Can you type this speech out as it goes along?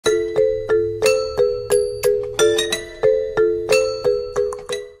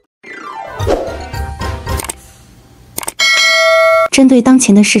针对当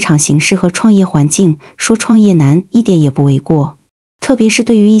前的市场形势和创业环境，说创业难一点也不为过。特别是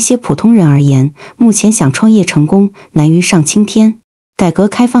对于一些普通人而言，目前想创业成功，难于上青天。改革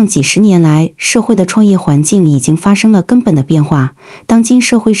开放几十年来，社会的创业环境已经发生了根本的变化。当今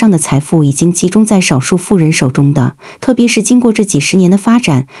社会上的财富已经集中在少数富人手中的，特别是经过这几十年的发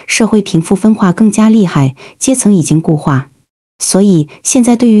展，社会贫富分化更加厉害，阶层已经固化。所以，现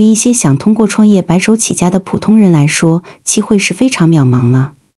在对于一些想通过创业白手起家的普通人来说，机会是非常渺茫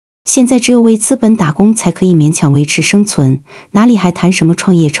了。现在只有为资本打工才可以勉强维持生存，哪里还谈什么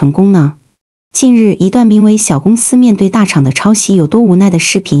创业成功呢？近日，一段名为《小公司面对大厂的抄袭有多无奈》的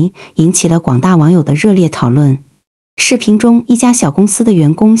视频引起了广大网友的热烈讨论。视频中，一家小公司的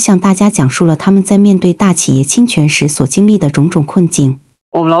员工向大家讲述了他们在面对大企业侵权时所经历的种种困境。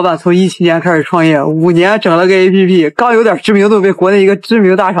我们老板从17年开始创业，5年整了个 APP， 刚有点知名度，被国内一个知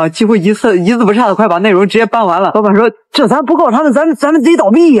名大厂几乎一字不差的快把内容直接搬完了。老板说：“这咱不告他们，咱们得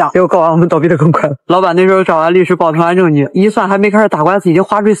倒闭呀！”结果告完我们倒闭的更快。老板那时候找完律师保存完证据，一算还没开始打官司，已经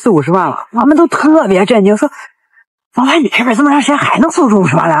花出去40-50万了。我们都特别震惊，说：“老板，你这边这么长时间还能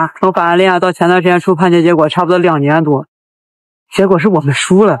40-50万啊？”从法案立案到前段时间出判决结果，差不多2年多。结果是我们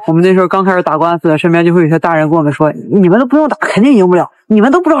输了。我们那时候刚开始打官司，身边就会有些大人跟我们说：“你们都不用打，肯定赢不了。你们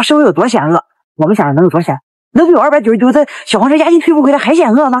都不知道社会有多险恶。”我们想着能有多险？能比我299在小黄车押金退不回来还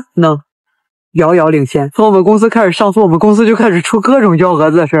险恶吗？能，遥遥领先。从我们公司开始上诉，我们公司就开始出各种幺蛾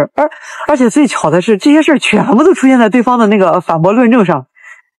子的事，而且最巧的是，这些事全部都出现在对方的那个反驳论证上。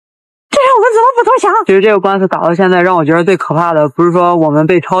这让我们怎么不投降？其实这个官司打到现在，让我觉得最可怕的不是说我们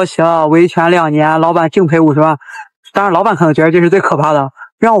被抄袭了，维权2年，老板净赔50万。当然，老板可能觉得这是最可怕的，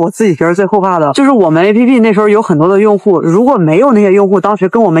让我自己觉得最后怕的就是我们 APP 那时候有很多的用户，如果没有那些用户当时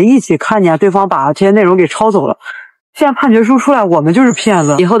跟我们一起看见对方把这些内容给抄走了，现在判决书出来，我们就是骗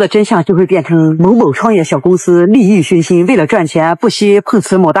子，以后的真相就会变成某某创业小公司利益熏心，为了赚钱不惜碰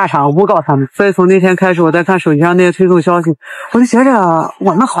瓷某大厂，诬告他们。所以从那天开始，我在看手机上那些推送消息，我就觉着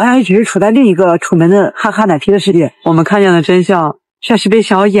我们好像一直处在另一个楚门的哈奶皮的世界，我们看见的真相却是被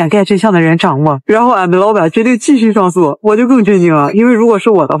想要掩盖真相的人掌握。然后俺们老板决定继续上诉，我就更震惊了，因为如果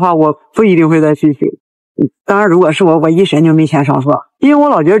是我的话，我不一定会再继续。当然，如果是我一神就没钱上诉，因为我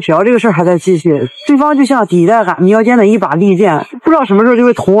老觉得只要这个事儿还在继续，对方就像抵在俺们腰间的一把利剑，不知道什么时候就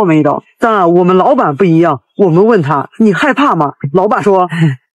会捅我们一刀。当然，我们老板不一样，我们问他：“你害怕吗？”老板说：“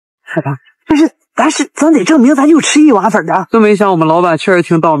害怕。”但是咱得证明咱就吃一碗粉啊！这么一想，我们老板确实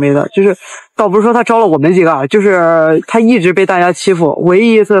挺倒霉的，就是倒不是说他招了我们几个，就是他一直被大家欺负，唯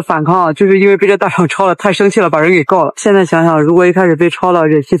一一次反抗就是因为被这大厂抄了，太生气了，把人给告了。现在想想，如果一开始被抄了，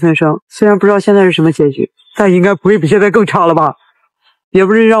忍气吞声，虽然不知道现在是什么结局，但应该不会比现在更差了吧？也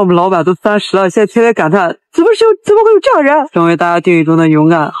不是让我们老板都30了，现在天天感叹怎么会有这样人？成为大家定义中的勇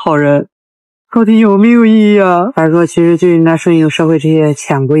敢好人，到底有没有意义啊？还是说其实就应该顺应社会这些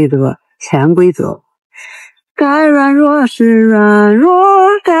潜规则？该软弱时软弱，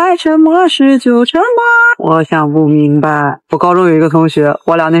该沉默时就沉默。我想不明白。我高中有一个同学，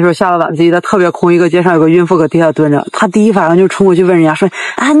我俩那时候下了晚自习，在特别空一个街上有个孕妇搁地下蹲着，他第一反应就冲过去问人家说：“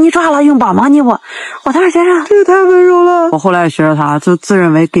啊，你抓了用帮忙你我当时觉得这个太温柔了。”我后来学着他，就自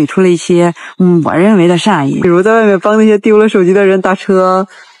认为给出了一些我认为的善意，比如在外面帮那些丢了手机的人打车。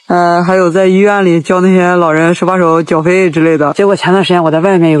还有在医院里教那些老人手把手缴费之类的。结果前段时间我在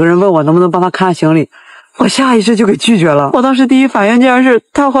外面有个人问我能不能帮他看行李，我下意识就给拒绝了。我当时第一反应竟然是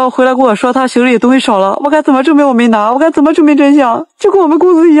他回来跟我说他行李东西少了，我该怎么证明我没拿？我该怎么证明真相？就跟我们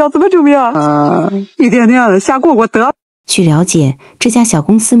公司一样，怎么证明啊？一点点的瞎过得。据了解，这家小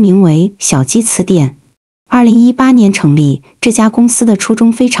公司名为小鸡词典。2018年成立，这家公司的初衷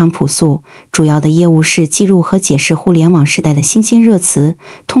非常朴素，主要的业务是记录和解释互联网时代的新鲜热词，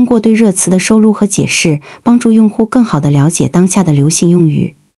通过对热词的收录和解释，帮助用户更好地了解当下的流行用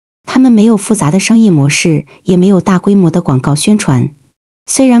语。他们没有复杂的商业模式，也没有大规模的广告宣传。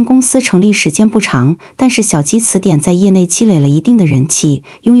虽然公司成立时间不长，但是小鸡词典在业内积累了一定的人气，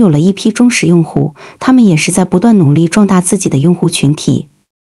拥有了一批忠实用户，他们也是在不断努力壮大自己的用户群体。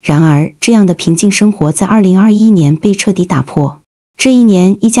然而，这样的平静生活在2021年被彻底打破。这一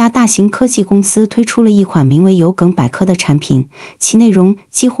年，一家大型科技公司推出了一款名为有梗百科的产品，其内容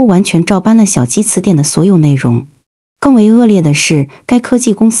几乎完全照搬了小鸡词典的所有内容。更为恶劣的是，该科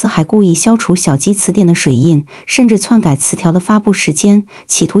技公司还故意消除小鸡词典的水印，甚至篡改词条的发布时间，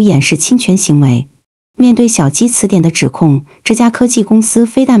企图掩饰侵权行为。面对小鸡词典的指控，这家科技公司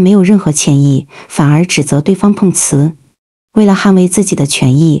非但没有任何歉意，反而指责对方碰瓷。为了捍卫自己的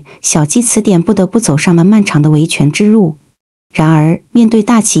权益，小鸡词典不得不走上了漫长的维权之路。然而，面对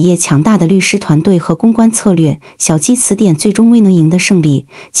大企业强大的律师团队和公关策略，小鸡词典最终未能赢得胜利。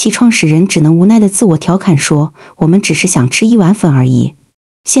其创始人只能无奈地自我调侃说：“我们只是想吃一碗粉而已。”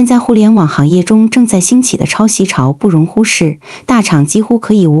现在互联网行业中正在兴起的抄袭潮不容忽视，大厂几乎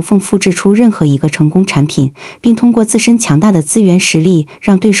可以无缝复制出任何一个成功产品，并通过自身强大的资源实力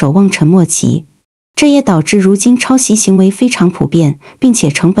让对手望尘莫及。这也导致如今抄袭行为非常普遍，并且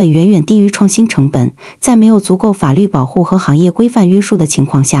成本远远低于创新成本。在没有足够法律保护和行业规范约束的情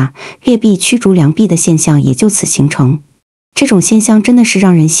况下，劣币驱逐良币的现象也就此形成。这种现象真的是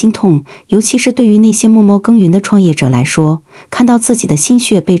让人心痛，尤其是对于那些默默耕耘的创业者来说，看到自己的心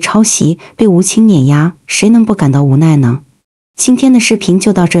血被抄袭、被无情碾压，谁能不感到无奈呢？今天的视频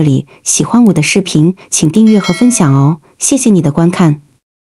就到这里，喜欢我的视频，请订阅和分享哦，谢谢你的观看。